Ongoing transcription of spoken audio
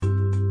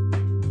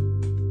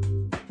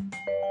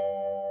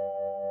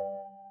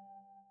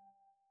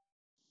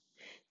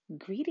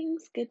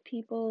Greetings, good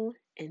people,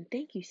 and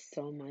thank you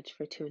so much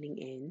for tuning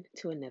in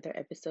to another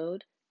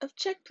episode of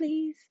Check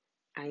Please.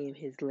 I am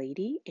his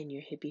lady and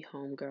your hippie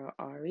homegirl,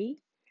 Ari,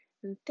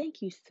 and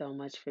thank you so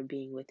much for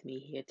being with me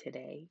here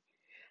today.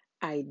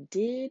 I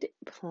did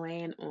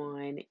plan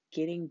on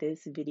getting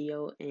this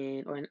video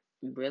in, or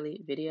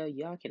really, video,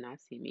 y'all cannot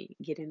see me,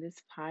 getting this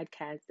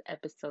podcast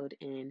episode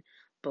in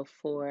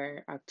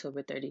before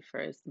October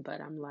 31st,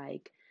 but I'm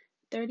like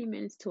 30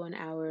 minutes to an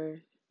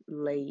hour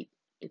late.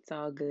 It's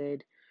all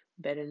good.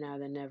 Better now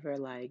than never.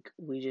 Like,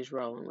 we just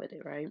rolling with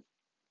it, right?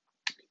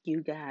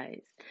 You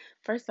guys,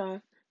 first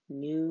off,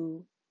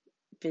 new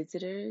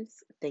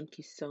visitors, thank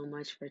you so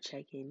much for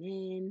checking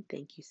in.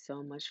 Thank you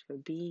so much for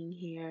being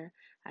here.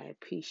 I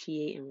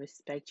appreciate and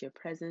respect your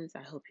presence.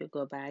 I hope you'll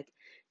go back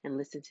and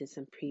listen to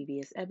some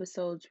previous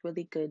episodes.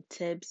 Really good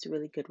tips,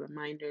 really good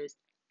reminders,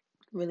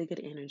 really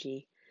good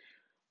energy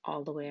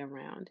all the way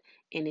around.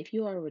 And if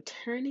you are a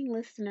returning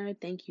listener,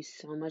 thank you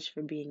so much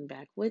for being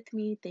back with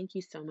me. Thank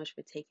you so much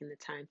for taking the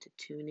time to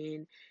tune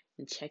in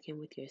and check in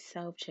with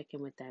yourself, check in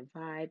with that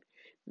vibe,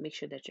 make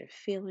sure that you're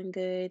feeling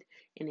good.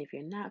 And if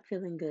you're not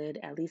feeling good,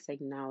 at least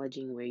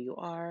acknowledging where you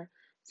are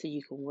so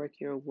you can work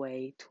your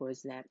way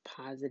towards that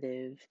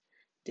positive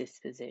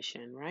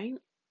disposition, right?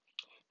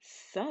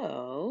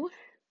 So,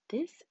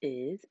 this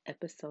is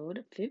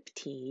episode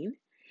 15,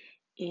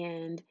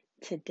 and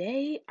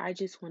today I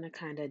just want to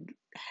kind of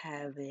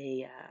have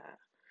a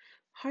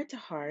heart to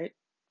heart.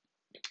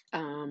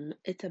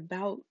 It's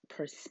about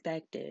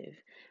perspective,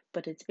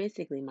 but it's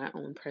basically my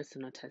own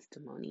personal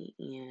testimony.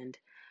 And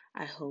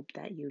I hope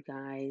that you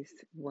guys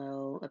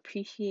will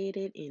appreciate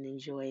it and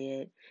enjoy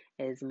it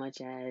as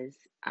much as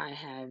I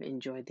have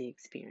enjoyed the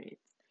experience.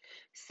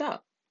 So,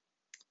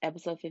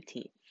 episode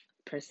 15,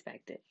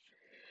 perspective.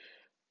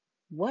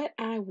 What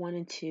I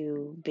wanted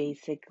to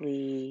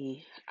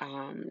basically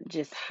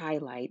just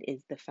highlight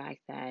is the fact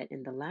that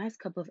in the last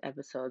couple of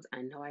episodes,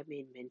 I know I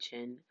made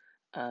mention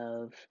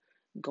of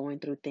going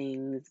through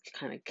things,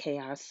 kind of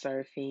chaos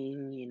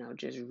surfing,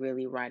 just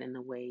really riding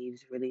the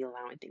waves, really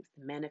allowing things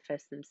to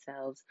manifest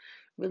themselves,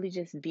 really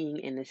just being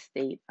in a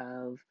state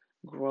of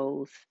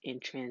growth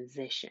and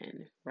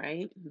transition,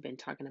 right? I've been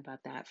talking about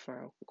that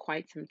for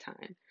quite some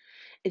time.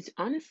 It's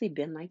honestly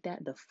been like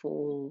that the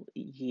full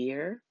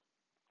year.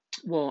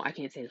 Well, I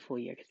can't say the full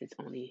year because it's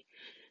only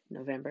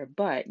November,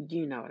 but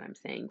you know what I'm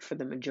saying. For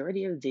the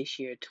majority of this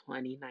year,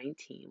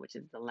 2019, which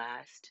is the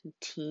last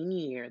teen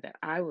year that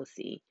I will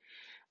see,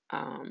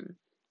 um,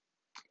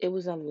 it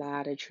was a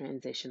lot of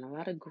transition, a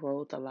lot of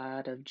growth, a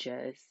lot of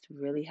just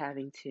really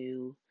having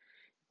to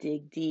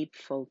dig deep,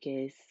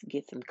 focus,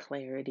 get some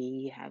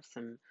clarity, have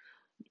some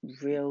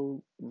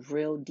real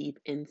deep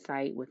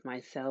insight with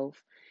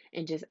myself,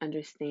 and just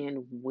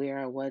understand where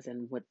I was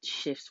and what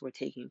shifts were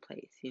taking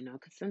place,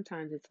 because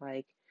sometimes it's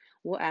like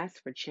we'll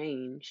ask for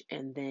change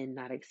and then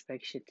not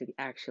expect shit to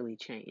actually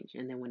change.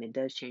 And then when it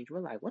does change, we're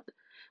like,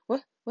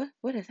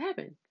 what has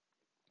happened?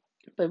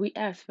 But we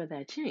ask for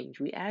that change.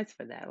 We ask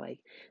for that. Like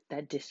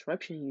that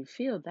disruption you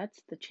feel, that's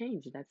the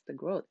change, that's the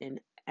growth. And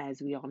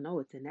as we all know,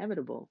 it's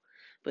inevitable.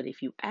 But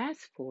if you ask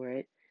for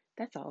it,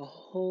 that's a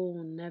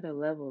whole nother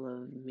level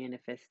of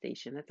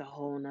manifestation. That's a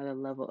whole nother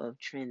level of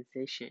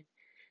transition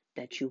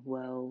that you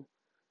will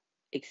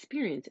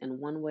experience in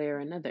one way or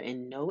another.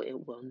 And no,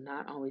 it will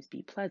not always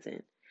be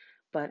pleasant.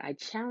 But I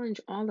challenge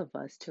all of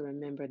us to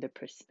remember the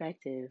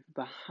perspective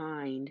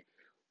behind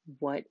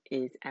what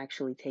is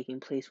actually taking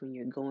place when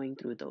you're going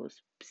through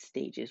those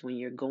stages, when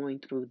you're going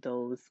through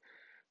those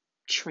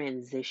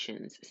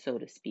transitions, so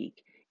to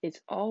speak. It's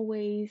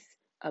always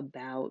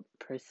about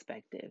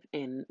perspective.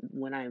 And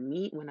when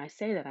I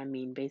say that, I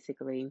mean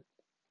basically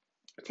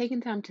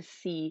taking time to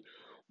see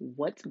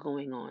what's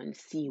going on,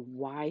 see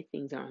why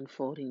things are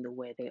unfolding the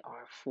way they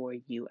are for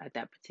you at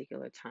that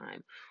particular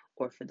time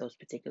or for those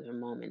particular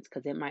moments.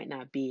 Because it might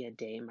not be a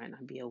day, it might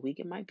not be a week,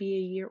 it might be a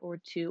year or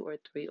two or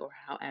three or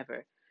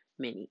however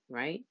many,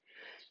 right?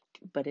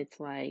 But it's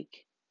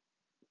like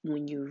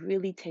when you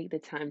really take the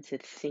time to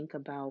think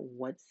about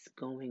what's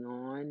going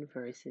on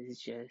versus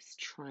just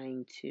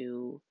trying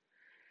to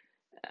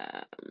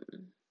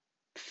um,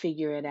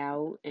 figure it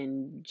out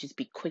and just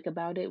be quick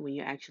about it, when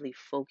you're actually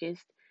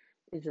focused,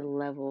 is a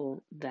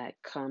level that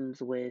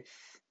comes with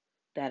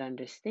that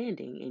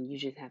understanding. And you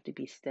just have to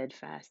be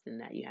steadfast in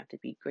that. You have to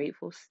be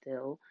grateful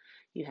still.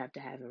 You have to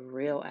have a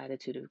real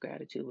attitude of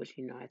gratitude, which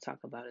I talk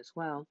about as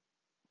well,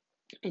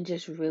 and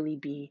just really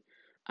be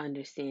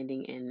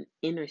understanding and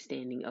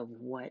understanding of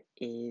what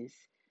is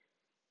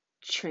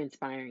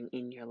transpiring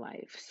in your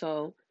life.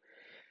 So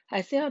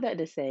I say all that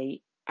to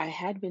say I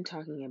had been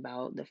talking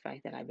about the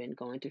fact that I've been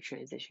going through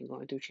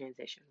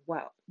transition.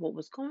 Well, what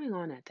was going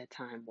on at that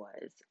time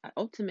was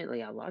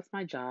ultimately I lost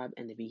my job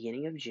in the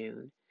beginning of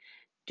June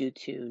due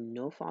to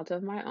no fault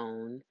of my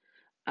own.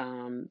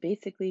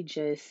 Basically,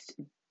 just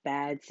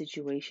bad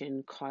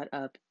situation, caught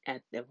up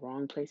at the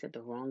wrong place at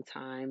the wrong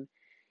time.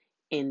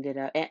 Ended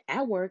up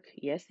at work.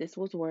 Yes, this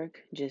was work,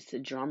 just a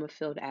drama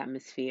filled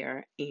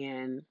atmosphere.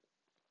 And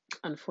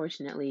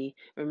Unfortunately,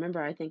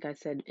 remember, I think I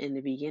said in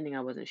the beginning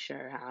I wasn't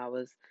sure how I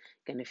was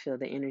going to feel.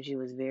 The energy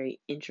was very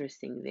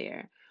interesting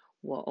there.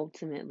 Well,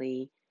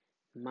 ultimately,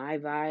 my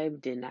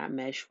vibe did not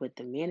mesh with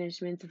the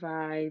management's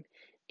vibe,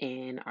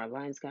 and our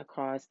lines got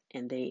crossed,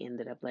 and they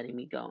ended up letting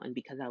me go. And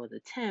because I was a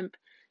temp,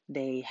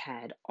 they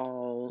had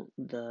all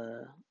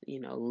the,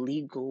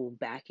 legal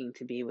backing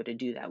to be able to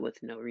do that with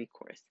no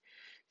recourse.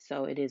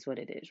 So it is what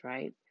it is,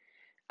 right?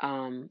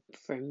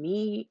 For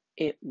me,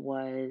 it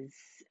was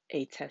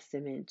a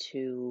testament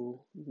to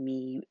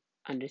me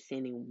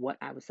understanding what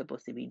I was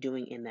supposed to be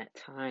doing in that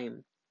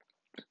time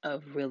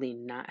of really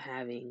not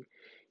having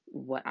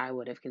what I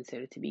would have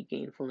considered to be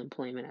gainful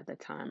employment at the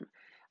time.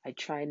 I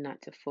tried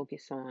not to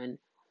focus on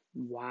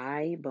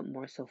why, but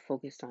more so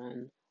focused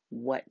on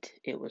what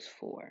it was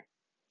for.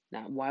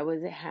 Not why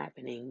was it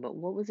happening, but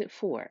what was it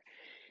for?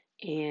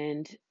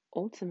 And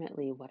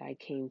ultimately, what I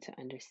came to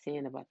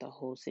understand about the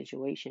whole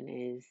situation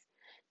is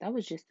that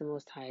was just the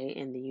Most High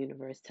in the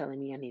universe telling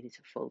me I needed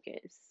to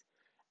focus.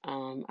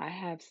 I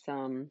have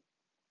some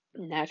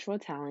natural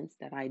talents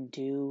that I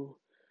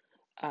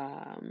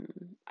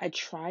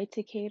try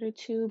to cater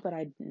to, but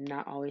I'm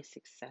not always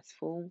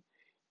successful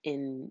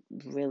in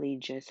really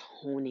just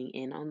honing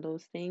in on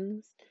those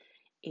things.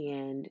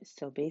 And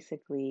so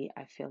basically,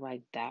 I feel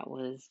like that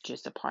was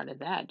just a part of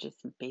that,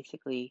 just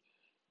basically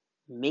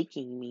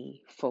making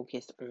me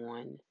focus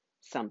on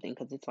something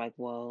because it's like,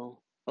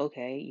 well,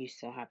 okay, you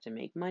still have to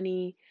make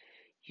money.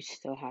 You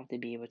still have to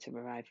be able to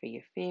provide for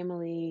your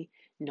family.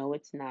 No,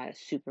 it's not a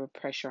super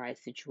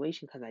pressurized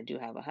situation because I do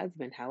have a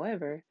husband.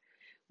 However,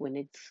 when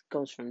it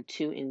goes from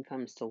two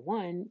incomes to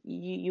one,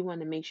 you want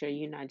to make sure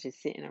you're not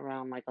just sitting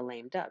around like a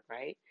lame duck,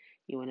 right?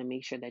 You want to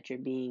make sure that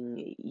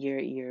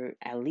you're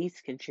at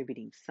least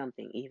contributing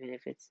something, even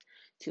if it's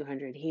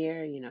 200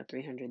 here,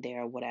 300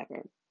 there, or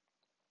whatever.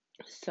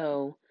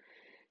 So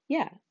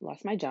yeah,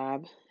 lost my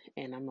job.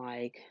 And I'm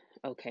like,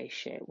 okay,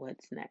 shit,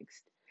 what's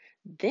next?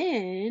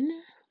 Then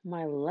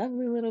my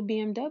lovely little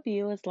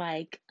BMW was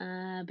like,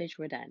 bitch,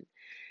 we're done.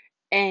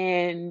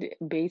 And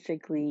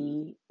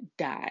basically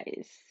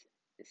dies.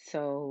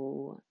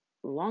 So,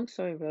 long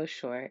story real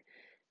short,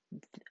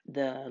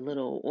 the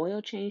little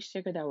oil change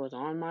sticker that was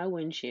on my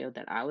windshield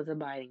that I was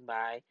abiding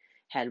by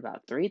had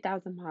about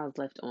 3,000 miles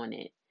left on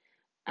it,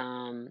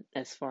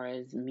 as far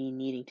as me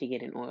needing to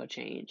get an oil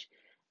change.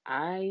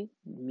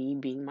 Me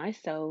being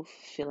myself,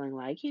 feeling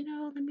like,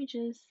 let me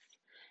just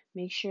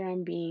make sure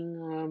I'm being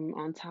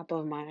on top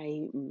of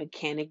my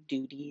mechanic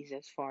duties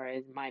as far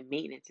as my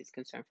maintenance is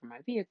concerned for my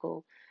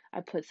vehicle.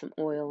 I put some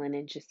oil in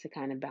it just to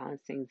kind of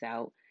balance things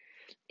out.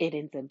 It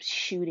ends up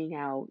shooting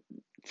out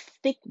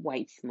thick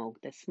white smoke,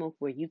 the smoke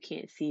where you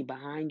can't see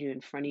behind you,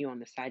 in front of you, on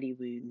the side of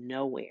you,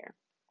 nowhere.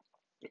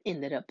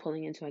 Ended up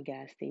pulling into a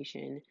gas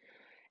station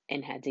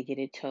and had to get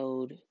it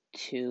towed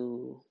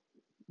to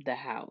the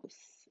house.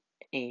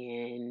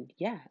 And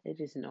yeah,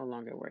 it is no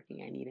longer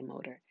working. I need a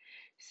motor.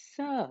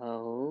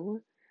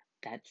 So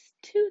that's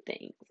two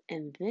things.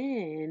 And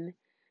then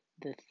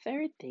the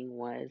third thing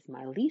was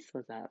my lease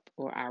was up,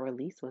 or our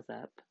lease was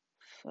up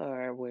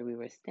for where we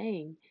were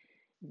staying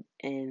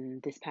in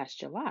this past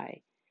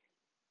July.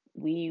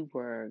 We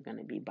were going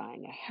to be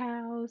buying a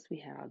house. We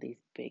had all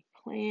these big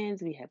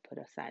plans. We had put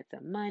aside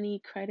some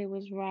money. Credit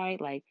was right.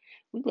 Like,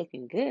 we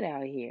looking good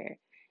out here.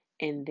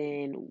 And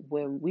then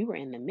when we were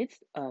in the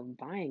midst of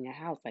buying a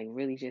house, like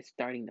really just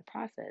starting the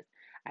process,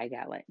 I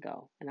got let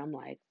go. And I'm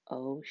like,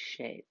 oh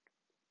shit.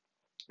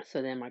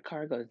 So then my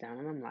car goes down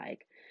and I'm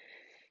like,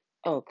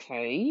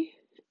 okay.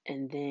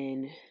 And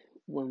then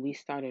when we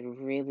started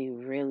really,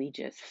 really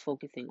just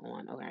focusing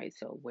on, all right,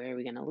 so where are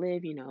we going to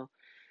live?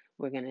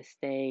 We're gonna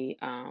stay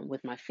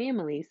with my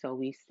family. So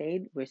we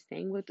were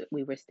staying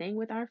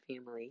with our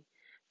family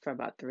for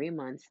about 3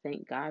 months.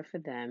 Thank God for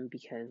them,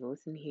 because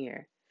listen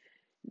here,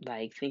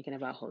 like thinking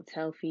about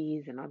hotel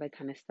fees and all that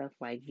kind of stuff,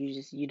 like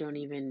you don't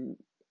even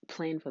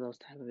plan for those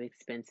type of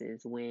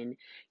expenses when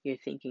you're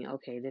thinking,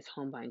 okay, this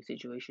home buying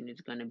situation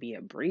is gonna be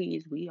a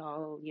breeze. We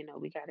all,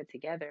 we got it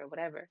together or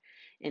whatever.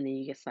 And then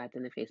you get slapped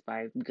in the face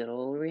by good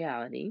old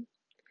reality.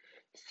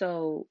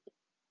 So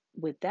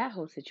with that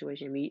whole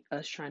situation,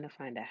 us trying to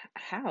find a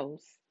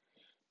house,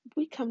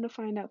 we come to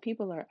find out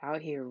people are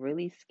out here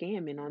really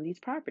scamming on these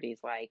properties,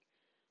 like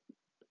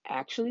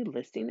actually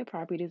listing the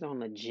properties on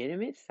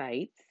legitimate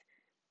sites.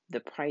 The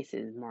price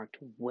is marked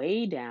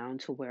way down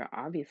to where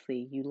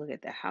obviously you look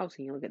at the house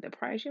and you look at the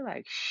price, you're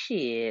like,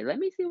 shit, let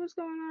me see what's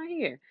going on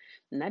here.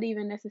 Not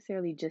even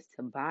necessarily just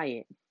to buy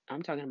it,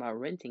 I'm talking about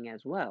renting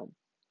as well.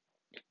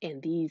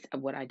 And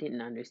what I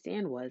didn't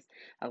understand was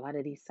a lot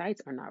of these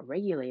sites are not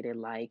regulated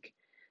like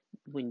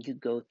when you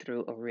go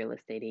through a real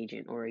estate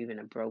agent or even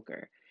a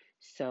broker.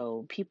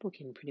 So people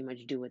can pretty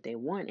much do what they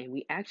want. And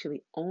we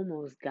actually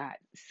almost got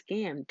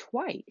scammed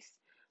twice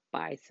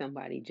by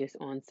somebody just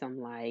on some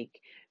like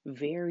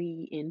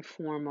very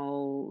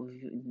informal,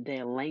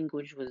 their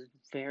language was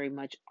very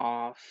much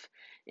off,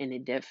 and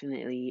it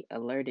definitely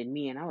alerted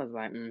me. And I was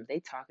like, they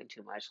talking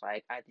too much.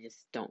 Like, I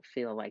just don't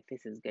feel like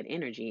this is good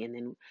energy. And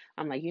then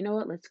I'm like, you know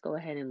what? Let's go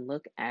ahead and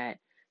look at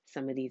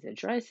some of these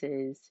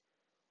addresses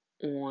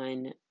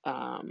on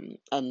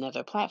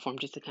another platform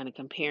just to kind of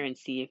compare and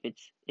see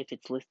if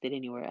it's listed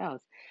anywhere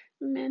else.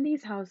 Man,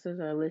 these houses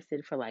are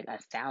listed for like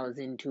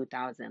 1,000,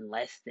 2,000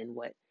 less than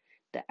what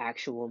the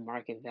actual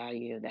market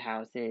value of the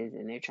house is,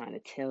 and they're trying to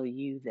tell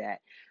you that,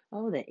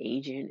 oh, the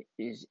agent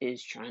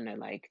is trying to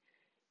like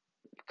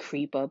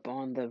creep up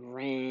on the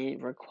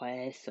rent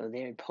request, so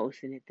they're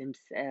posting it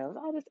themselves,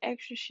 all this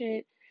extra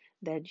shit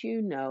that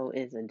you know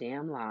is a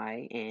damn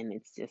lie. And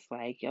it's just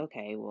like,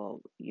 okay,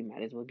 well, you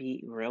might as well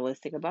be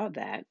realistic about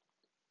that.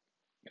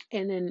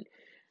 And then,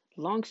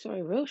 long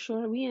story real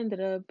short, we ended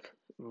up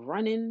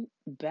running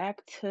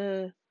back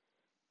to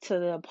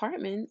the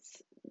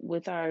apartments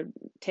with our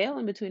tail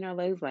in between our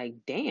legs, like,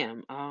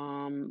 damn,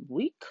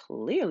 we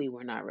clearly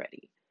were not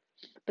ready.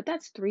 But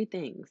that's three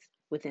things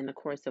within the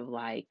course of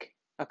like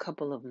a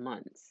couple of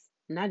months.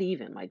 Not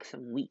even like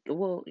some week.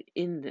 Well,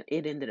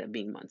 it ended up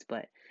being months,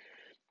 but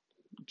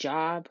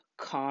job,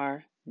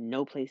 car,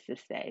 no place to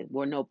stay,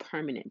 or no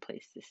permanent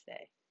place to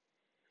stay.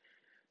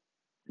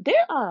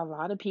 There are a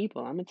lot of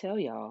people, I'm gonna tell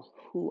y'all,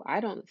 who I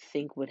don't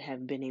think would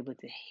have been able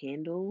to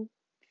handle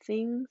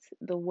things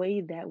the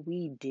way that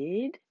we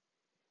did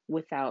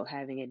without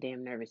having a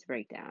damn nervous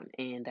breakdown.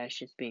 And that's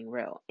just being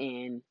real.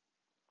 And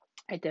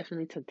I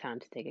definitely took time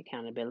to take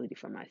accountability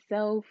for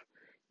myself.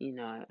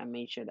 I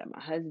made sure that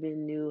my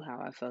husband knew how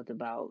I felt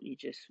about you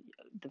just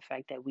the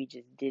fact that we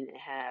just didn't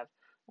have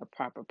a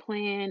proper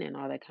plan and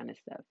all that kind of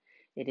stuff.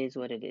 It is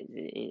what it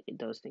is.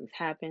 Those things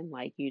happen.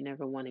 Like, you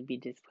never want to be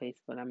displaced,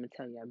 but I'm gonna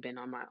tell you, I've been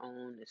on my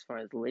own as far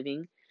as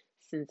living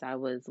since I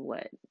was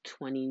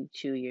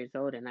 22 years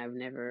old, and I've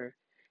never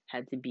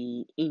had to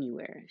be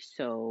anywhere.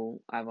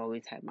 So I've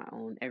always had my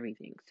own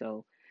everything.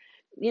 So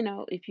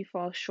if you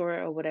fall short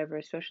or whatever,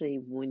 especially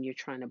when you're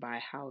trying to buy a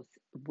house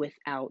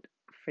without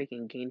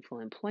freaking gainful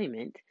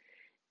employment,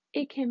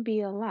 it can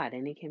be a lot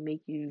and it can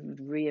make you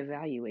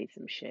reevaluate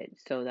some shit.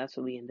 So that's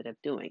what we ended up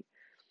doing.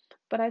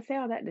 But I say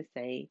all that to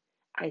say,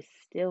 I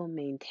still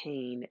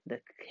maintain the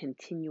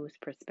continuous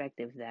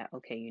perspective that,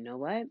 okay, you know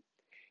what?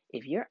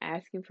 If you're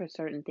asking for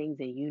certain things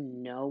and you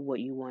know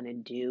what you want to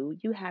do,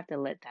 you have to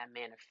let that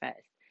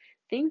manifest.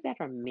 Things that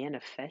are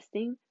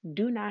manifesting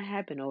do not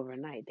happen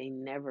overnight, they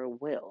never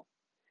will.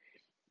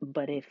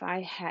 But if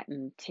I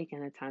hadn't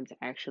taken the time to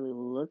actually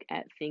look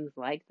at things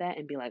like that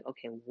and be like,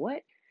 okay,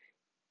 what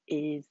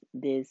is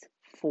this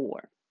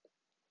for?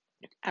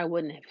 I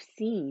wouldn't have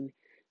seen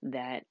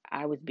that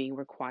I was being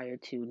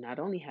required to not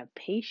only have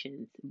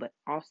patience, but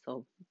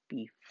also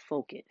be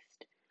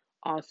focused,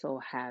 also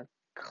have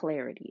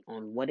clarity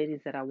on what it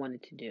is that I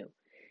wanted to do.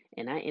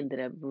 And I ended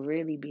up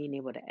really being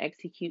able to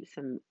execute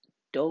some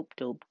dope,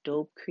 dope,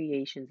 dope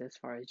creations as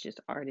far as just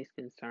art is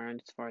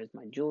concerned, as far as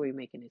my jewelry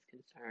making is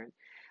concerned.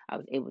 I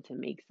was able to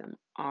make some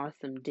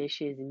awesome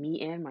dishes,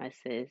 me and my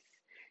sis.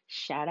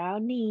 Shout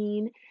out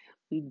Neen.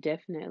 We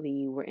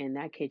definitely were in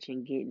that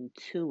kitchen getting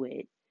to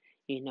it,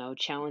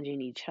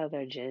 challenging each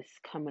other, just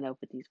coming up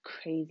with these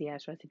crazy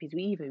ass recipes.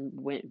 We even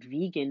went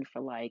vegan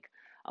for like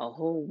a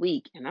whole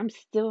week, and I'm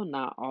still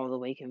not all the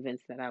way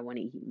convinced that I want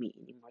to eat meat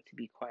anymore, to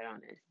be quite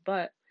honest.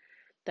 But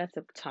that's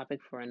a topic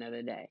for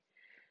another day.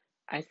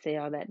 I say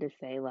all that to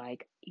say,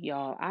 like,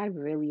 y'all, I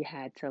really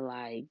had to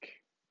like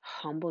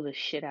humble the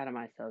shit out of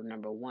myself,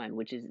 number one,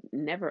 which is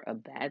never a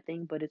bad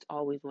thing, but it's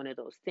always one of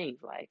those things.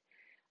 Like,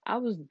 I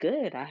was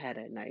good. I had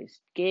a nice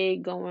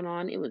gig going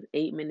on. It was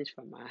 8 minutes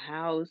from my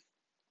house.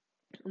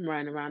 I'm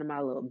riding around in my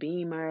little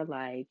Beamer,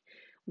 like,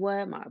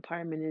 what? My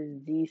apartment is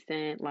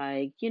decent.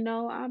 Like,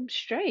 I'm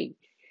straight.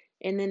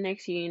 And then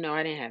next thing you know,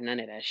 I didn't have none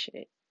of that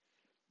shit.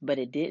 But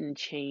it didn't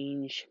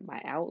change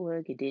my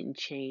outlook. It didn't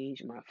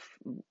change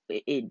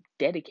it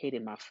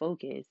dedicated my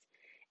focus.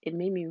 It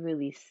made me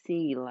really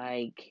see,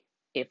 like,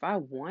 if I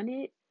want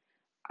it,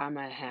 I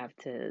might have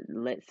to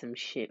let some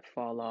shit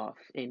fall off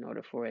in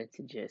order for it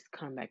to just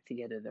come back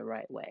together the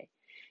right way.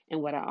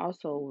 And what I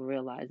also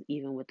realized,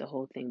 even with the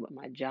whole thing with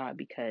my job,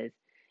 because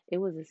it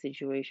was a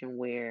situation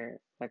where,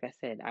 like I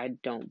said, I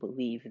don't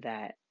believe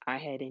that I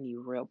had any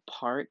real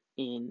part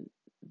in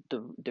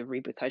the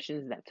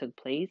repercussions that took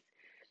place.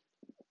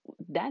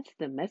 That's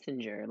the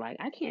messenger. Like,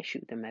 I can't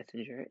shoot the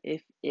messenger.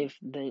 If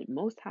the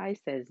Most High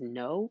says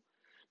no,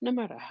 no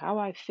matter how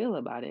I feel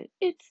about it,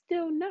 it's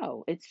still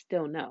no. It's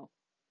still no.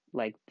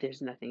 Like,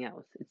 there's nothing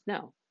else. It's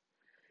no.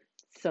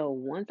 So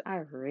once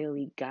I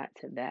really got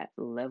to that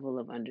level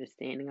of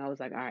understanding, I was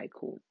like, all right,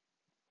 cool.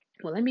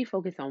 Well, let me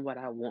focus on what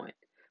I want.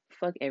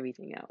 Fuck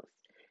everything else.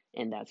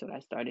 And that's what I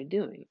started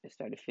doing. I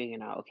started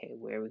figuring out, okay,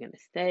 where are we going to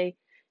stay?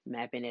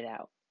 Mapping it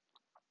out.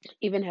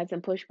 Even had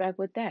some pushback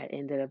with that.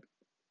 Ended up,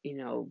 you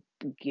know,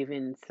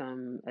 giving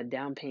a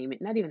down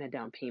payment, not even a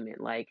down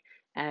payment, like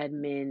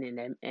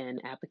admin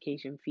and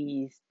application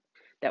fees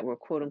that were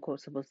quote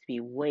unquote supposed to be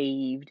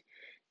waived.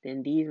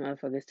 Then these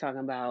motherfuckers talking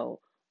about,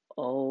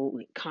 oh,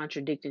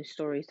 contradicting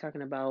stories,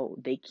 talking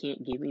about they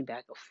can't give me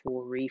back a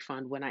full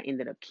refund when I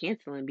ended up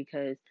canceling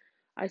because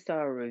I saw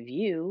a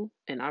review,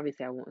 and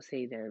obviously I won't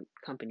say their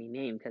company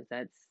name because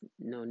that's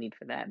no need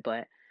for that,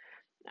 but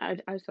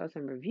I saw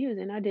some reviews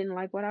and I didn't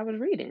like what I was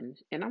reading.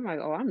 And I'm like,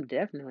 oh, I'm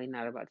definitely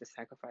not about to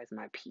sacrifice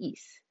my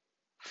peace.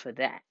 for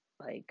that.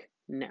 Like,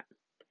 no.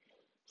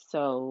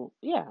 So,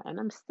 yeah, and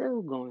I'm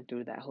still going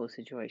through that whole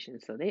situation.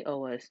 So they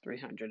owe us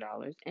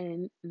 $300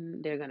 and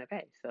they're going to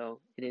pay. So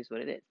it is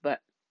what it is. But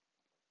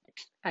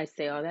I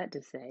say all that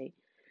to say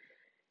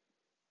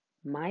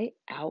my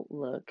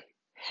outlook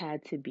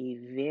had to be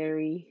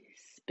very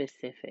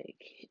specific,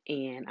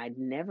 and I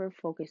never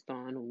focused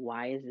on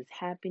why is this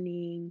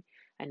happening.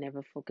 I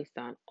never focused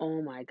on,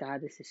 oh my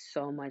God, this is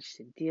so much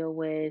to deal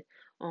with.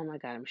 Oh my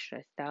God, I'm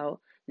stressed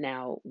out.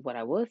 Now, what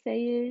I will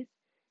say is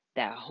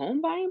that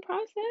home buying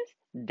process,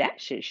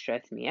 that shit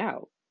stressed me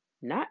out.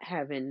 Not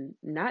having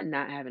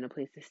a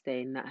place to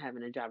stay, not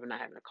having a job, or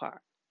not having a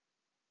car.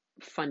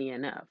 Funny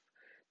enough,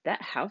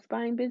 that house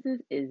buying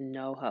business is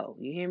no ho.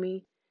 You hear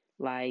me?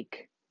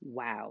 Like,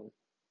 wow.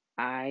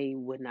 I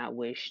would not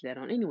wish that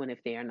on anyone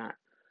if they are not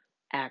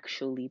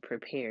actually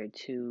prepared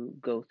to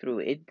go through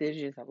it. There's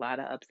just a lot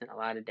of ups and a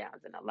lot of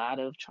downs and a lot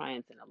of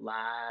triumphs and a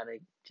lot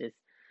of just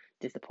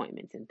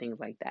disappointments and things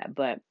like that.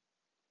 But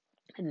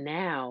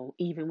now,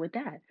 even with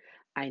that,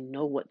 I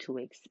know what to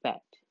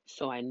expect.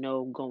 So I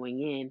know going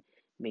in,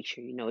 make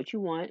sure you know what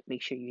you want,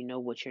 make sure you know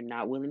what you're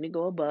not willing to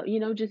go above,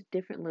 just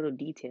different little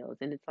details.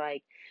 And it's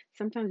like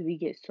sometimes we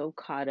get so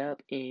caught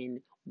up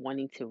in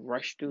wanting to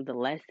rush through the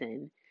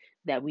lesson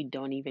that we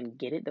don't even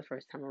get it the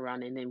first time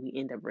around. And then we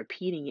end up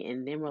repeating it.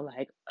 And then we're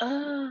like,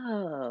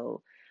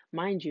 oh,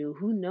 mind you,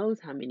 who knows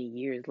how many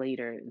years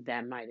later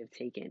that might have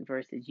taken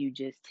versus you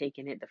just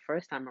taking it the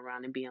first time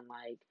around and being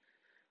like,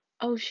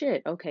 oh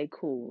shit, okay,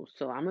 cool.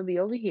 So I'm gonna be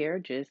over here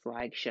just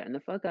like shutting the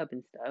fuck up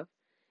and stuff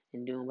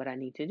and doing what I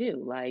need to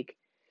do. Like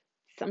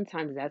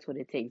sometimes that's what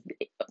it takes.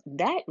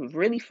 That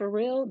really for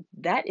real,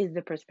 that is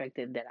the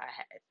perspective that I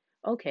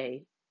had.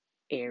 Okay,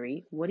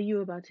 Ari, what are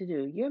you about to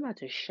do? You're about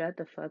to shut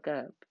the fuck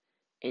up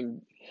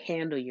and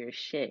handle your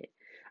shit.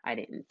 I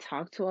didn't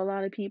talk to a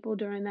lot of people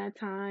during that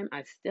time.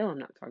 I still am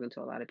not talking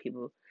to a lot of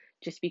people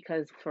just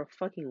because for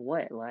fucking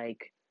what?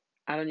 Like,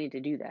 I don't need to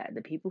do that.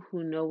 The people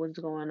who know what's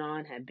going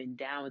on have been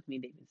down with me.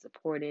 They've been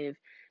supportive.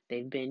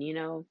 They've been,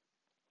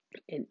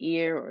 an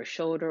ear or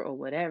shoulder or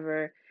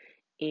whatever,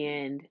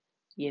 and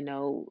you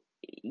know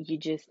you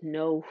just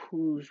know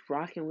who's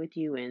rocking with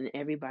you, and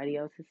everybody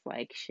else is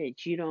like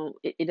shit,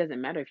 it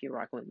doesn't matter if you're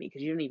rocking with me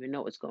because you don't even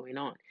know what's going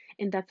on,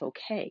 and that's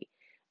okay.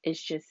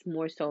 It's just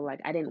more so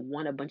like I didn't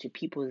want a bunch of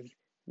people's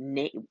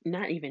name,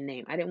 not even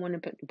name, I didn't want to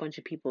put a bunch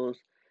of people's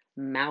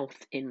mouth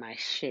in my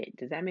shit.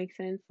 Does that make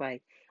sense?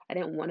 Like I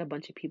didn't want a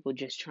bunch of people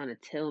just trying to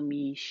tell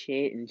me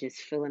shit and just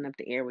filling up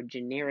the air with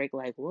generic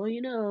like, well,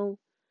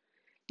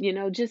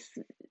 just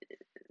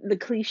the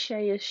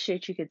clichéest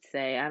shit you could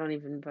say. I don't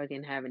even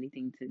fucking have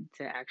anything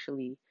to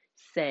actually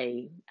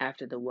say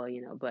after the well,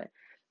 but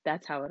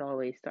that's how it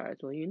always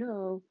starts. Well,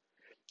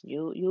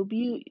 you'll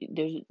be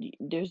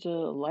there's a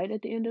light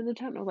at the end of the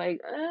tunnel.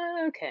 Like,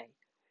 okay.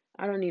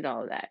 I don't need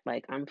all of that.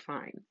 Like, I'm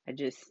fine. I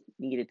just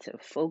needed to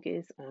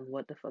focus on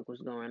what the fuck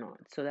was going on.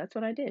 So that's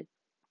what I did.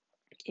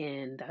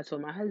 And that's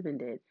what my husband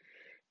did.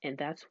 And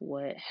that's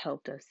what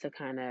helped us to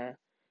kind of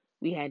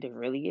we had to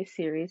really get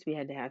serious. We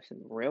had to have some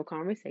real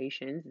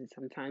conversations. And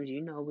sometimes,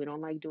 we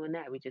don't like doing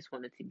that. We just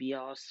wanted to be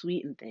all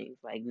sweet and things.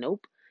 Like,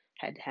 nope.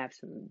 Had to have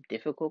some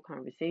difficult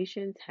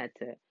conversations, had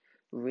to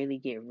really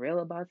get real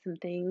about some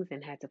things,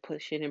 and had to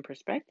put shit in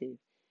perspective.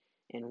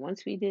 And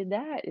once we did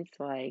that, it's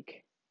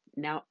like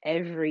now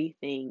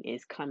everything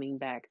is coming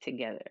back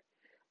together.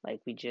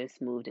 Like, we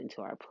just moved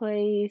into our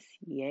place.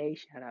 Yay,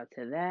 shout out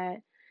to that.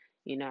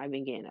 I've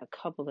been getting a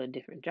couple of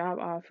different job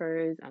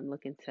offers. I'm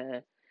looking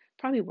to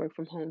probably work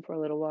from home for a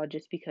little while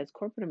just because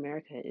corporate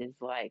America is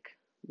like,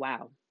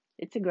 wow,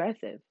 it's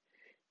aggressive.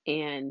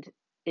 And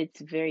it's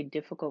very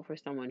difficult for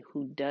someone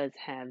who does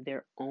have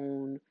their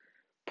own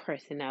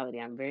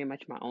personality. I'm very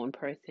much my own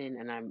person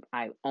and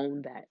I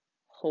own that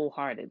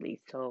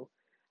wholeheartedly. So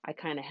I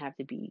kind of have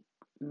to be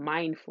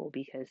mindful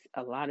because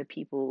a lot of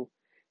people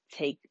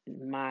take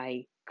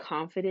my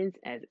confidence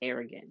as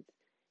arrogance,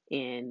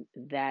 and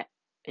that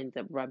ends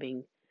up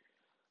rubbing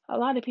a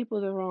lot of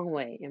people the wrong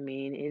way. I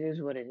mean, it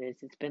is what it is.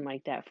 It's been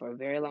like that for a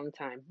very long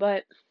time.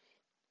 But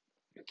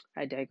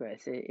I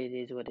digress. It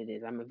is what it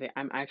is.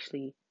 I'm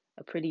actually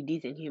a pretty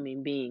decent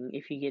human being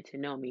if you get to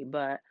know me,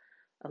 but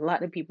a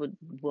lot of people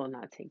will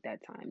not take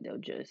that time. They'll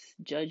just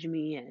judge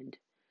me and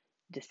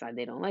decide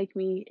they don't like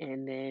me,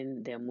 and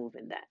then they'll move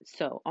in that.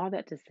 So all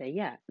that to say,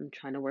 yeah, I'm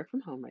trying to work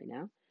from home right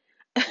now.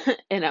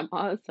 And I'm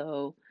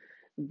also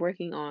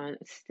working on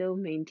still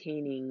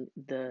maintaining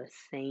the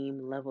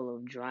same level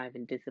of drive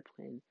and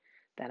discipline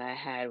that I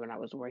had when I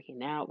was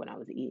working out, when I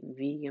was eating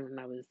vegan, when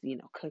I was,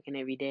 cooking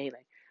every day.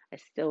 Like, I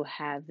still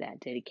have that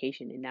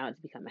dedication, and now it's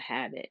become a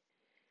habit.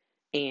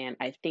 And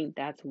I think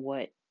that's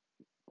what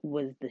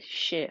was the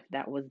shift,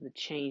 that was the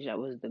change, that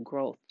was the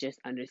growth. Just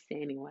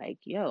understanding, like,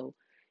 yo,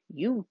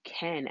 you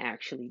can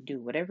actually do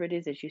whatever it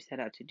is that you set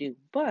out to do,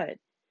 but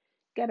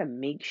gotta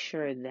make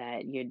sure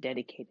that you're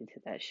dedicated to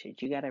that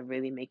shit. You gotta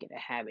really make it a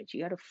habit.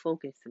 You gotta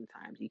focus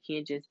sometimes. You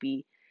can't just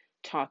be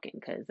talking,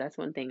 because that's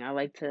one thing I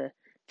like to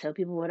tell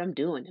people what I'm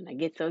doing, and I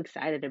get so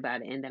excited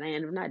about it, and then I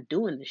end up not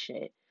doing the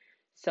shit.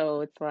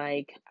 So it's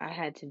like I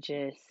had to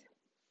just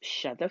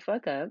shut the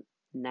fuck up,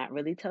 not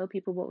really tell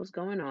people what was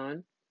going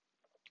on,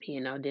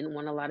 didn't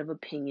want a lot of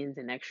opinions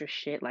and extra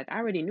shit. Like, I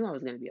already knew I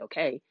was going to be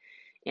okay.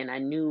 And I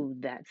knew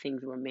that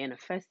things were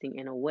manifesting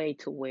in a way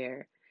to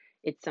where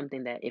it's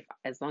something that, if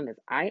as long as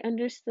I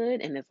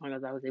understood and as long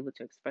as I was able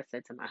to express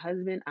that to my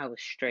husband, I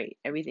was straight.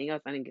 Everything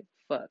else, I didn't give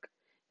a fuck.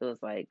 It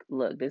was like,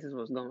 look, this is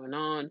what's going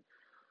on.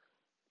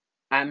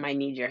 I might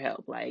need your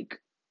help.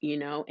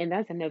 And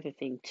that's another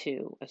thing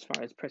too, as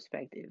far as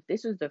perspective.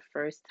 This was the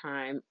first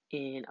time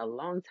in a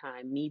long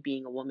time, me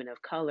being a woman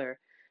of color,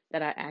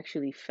 that I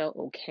actually felt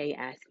okay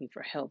asking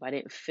for help. I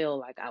didn't feel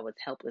like I was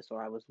helpless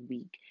or I was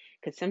weak.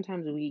 Because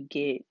sometimes we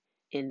get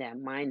in that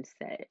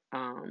mindset,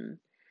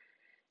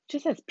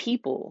 just as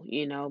people,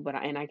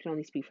 and I can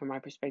only speak from my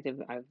perspective.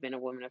 I've been a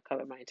woman of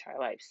color my entire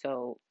life.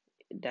 So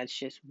that's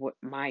just what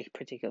my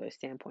particular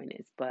standpoint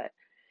is. But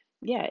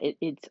yeah,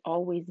 it's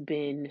always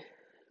been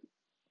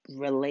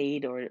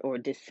relayed or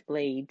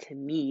displayed to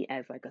me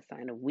as like a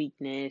sign of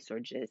weakness, or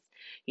just,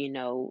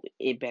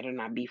 it better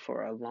not be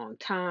for a long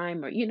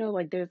time, or,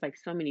 like there's like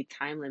so many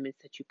time limits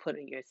that you put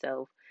on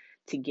yourself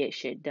to get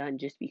shit done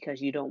just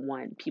because you don't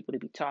want people to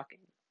be talking.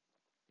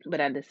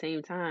 But at the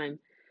same time,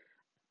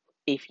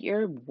 if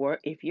you're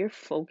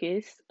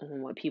focused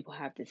on what people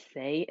have to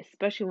say,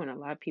 especially when a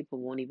lot of people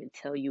won't even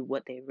tell you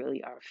what they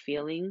really are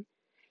feeling,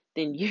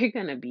 then you're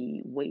gonna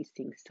be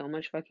wasting so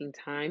much fucking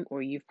time,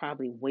 or you've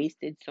probably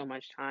wasted so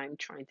much time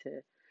trying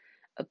to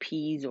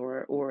appease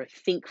or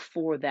think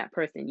for that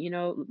person.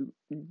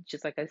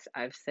 Just like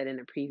I've said in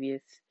a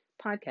previous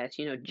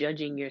podcast,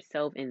 judging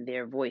yourself in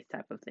their voice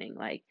type of thing.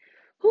 Like,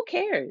 who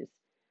cares?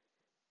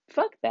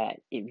 Fuck that.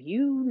 If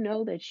you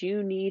know that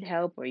you need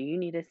help or you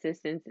need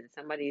assistance and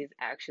somebody is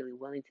actually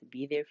willing to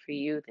be there for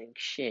you, then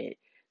shit,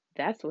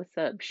 that's what's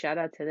up. Shout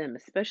out to them,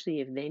 especially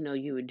if they know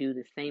you would do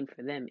the same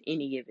for them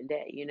any given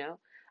day.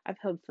 I've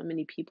helped so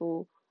many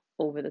people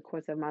over the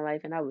course of my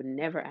life, and I would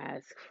never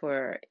ask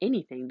for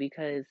anything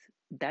because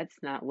that's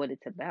not what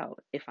it's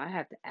about. If I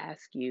have to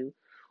ask you,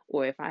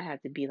 or if I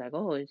have to be like,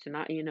 oh, it's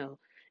not,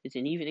 it's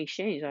an even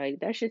exchange, like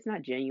that shit's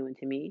not genuine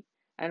to me.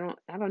 I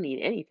don't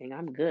need anything.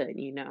 I'm good.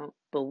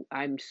 But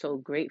I'm so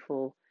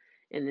grateful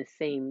in the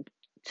same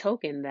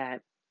token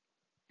that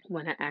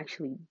when I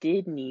actually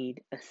did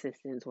need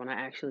assistance, when I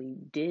actually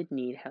did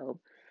need help,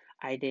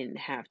 I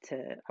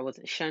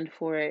wasn't shunned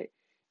for it.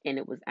 And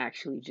it was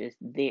actually just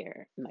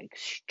there, like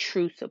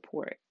true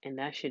support. And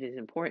that shit is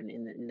important.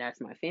 And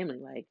that's my family.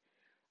 Like,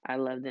 I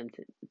love them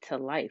to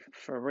life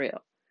for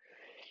real.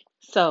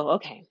 So,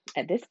 okay,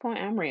 at this point,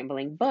 I'm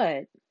rambling,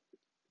 but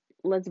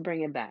let's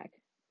bring it back.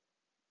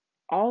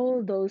 All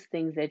of those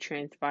things that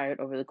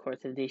transpired over the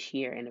course of this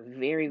year in a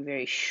very,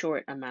 very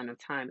short amount of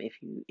time,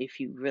 if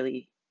you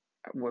really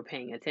were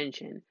paying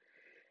attention,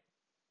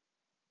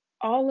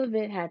 all of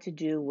it had to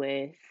do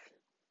with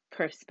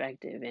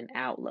perspective and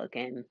outlook,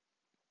 and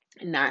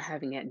not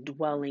having that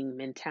dwelling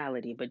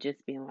mentality, but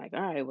just being like,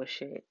 all right, well,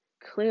 shit,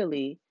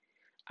 clearly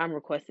I'm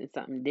requesting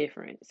something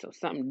different, so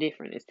something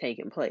different is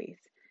taking place.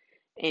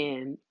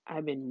 And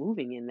I've been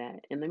moving in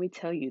that. And let me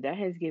tell you, that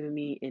has given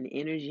me an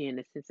energy and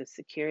a sense of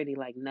security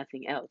like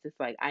nothing else. It's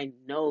like, I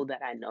know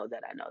that I know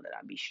that I know that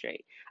I'll be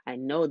straight. I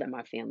know that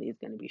my family is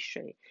going to be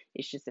straight.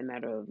 It's just a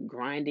matter of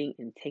grinding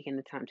and taking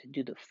the time to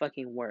do the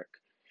fucking work.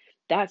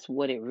 That's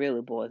what it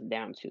really boils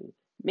down to.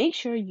 Make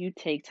sure you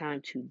take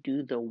time to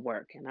do the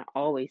work. And I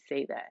always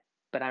say that,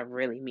 but I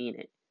really mean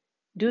it.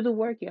 Do the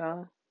work,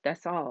 y'all.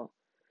 That's all.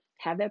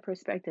 Have that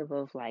perspective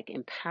of like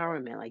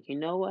empowerment. Like, you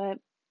know what?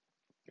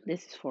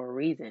 This is for a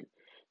reason,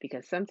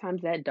 because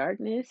sometimes that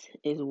darkness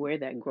is where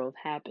that growth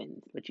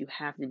happens, but you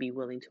have to be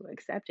willing to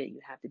accept it.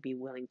 You have to be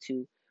willing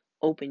to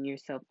open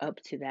yourself up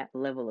to that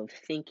level of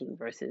thinking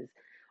versus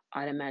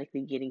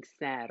automatically getting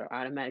sad or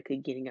automatically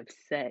getting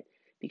upset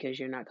because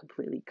you're not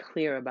completely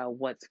clear about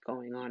what's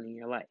going on in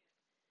your life,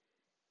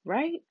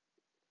 right?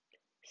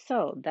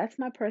 So that's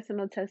my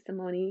personal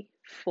testimony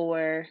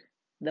for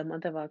the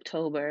month of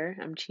October.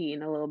 I'm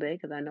cheating a little bit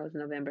because I know it's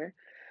November.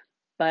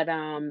 But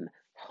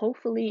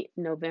hopefully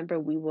November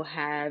we will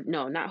have,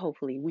 no, not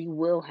hopefully, we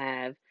will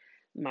have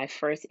my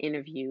first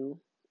interview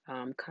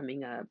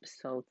coming up.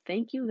 So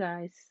thank you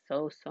guys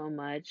so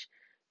much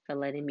for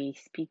letting me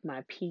speak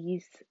my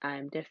piece.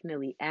 I'm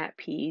definitely at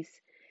peace,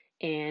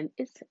 and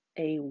it's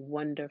a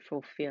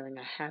wonderful feeling,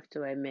 I have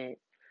to admit.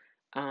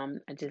 I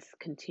just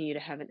continue to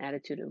have an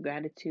attitude of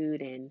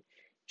gratitude and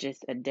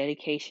just a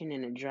dedication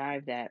and a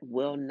drive that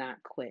will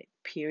not quit.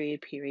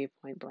 Period,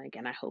 point blank.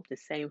 And I hope the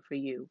same for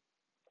you.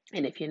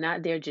 And if you're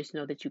not there, just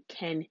know that you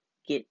can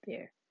get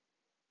there.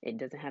 It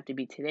doesn't have to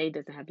be today,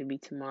 doesn't have to be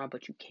tomorrow,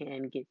 but you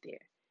can get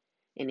there.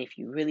 And if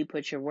you really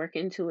put your work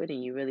into it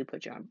and you really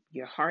put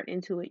your heart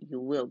into it, you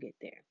will get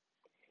there.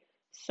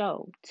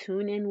 So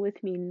tune in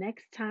with me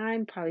next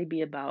time. Probably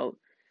be about,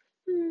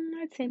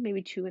 I'd say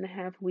maybe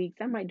 2.5 weeks.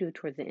 I might do it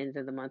towards the end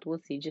of the month. We'll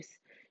see.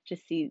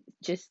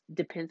 Just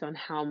depends on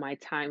how my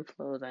time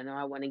flows. I know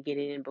I want to get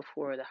it in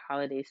before the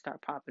holidays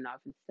start popping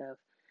off and stuff.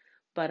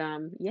 But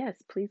yes,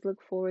 please look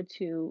forward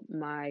to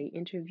my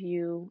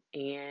interview,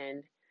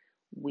 and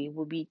we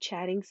will be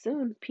chatting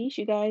soon. Peace,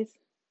 you guys.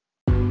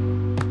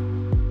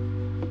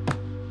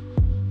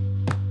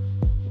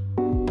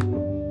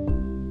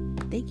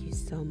 you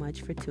so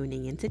much for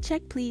tuning in to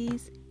Check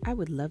Please. I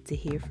would love to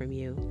hear from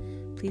you.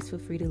 Please feel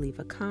free to leave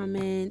a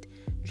comment,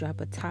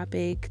 drop a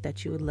topic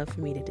that you would love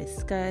for me to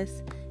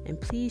discuss, and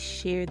please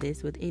share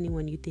this with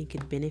anyone you think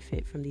could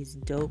benefit from these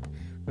dope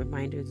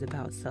reminders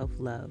about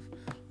self-love.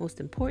 Most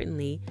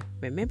importantly,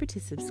 remember to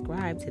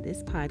subscribe to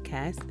this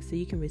podcast so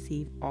you can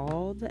receive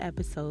all the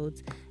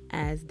episodes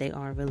as they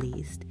are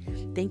released.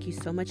 Thank you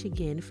so much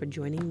again for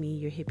joining me,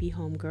 your hippie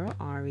homegirl,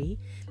 Ari,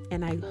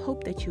 and I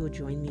hope that you will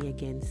join me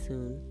again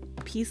soon.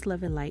 Peace,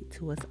 love, and light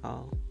to us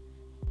all.